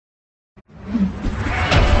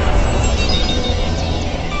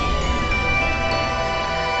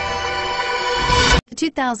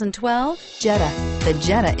2012 Jetta. The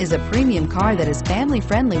Jetta is a premium car that is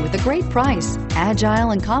family-friendly with a great price, agile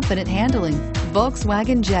and confident handling.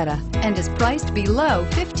 Volkswagen Jetta, and is priced below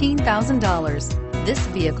 $15,000. This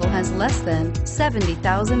vehicle has less than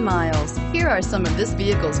 70,000 miles. Here are some of this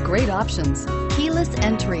vehicle's great options: keyless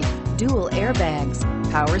entry, dual airbags,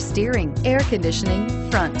 power steering, air conditioning,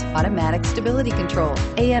 front automatic stability control,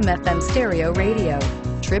 AM/FM stereo radio,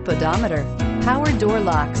 trip odometer, power door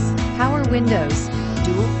locks, power windows,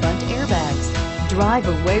 dual front airbags. Drive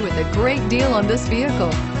away with a great deal on this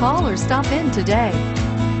vehicle. Call or stop in today.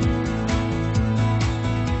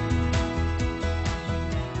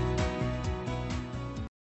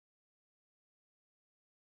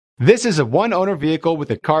 This is a one-owner vehicle with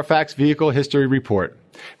a Carfax Vehicle History Report.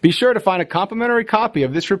 Be sure to find a complimentary copy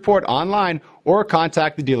of this report online or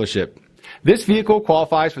contact the dealership. This vehicle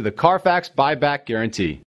qualifies for the Carfax Buyback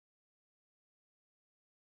Guarantee.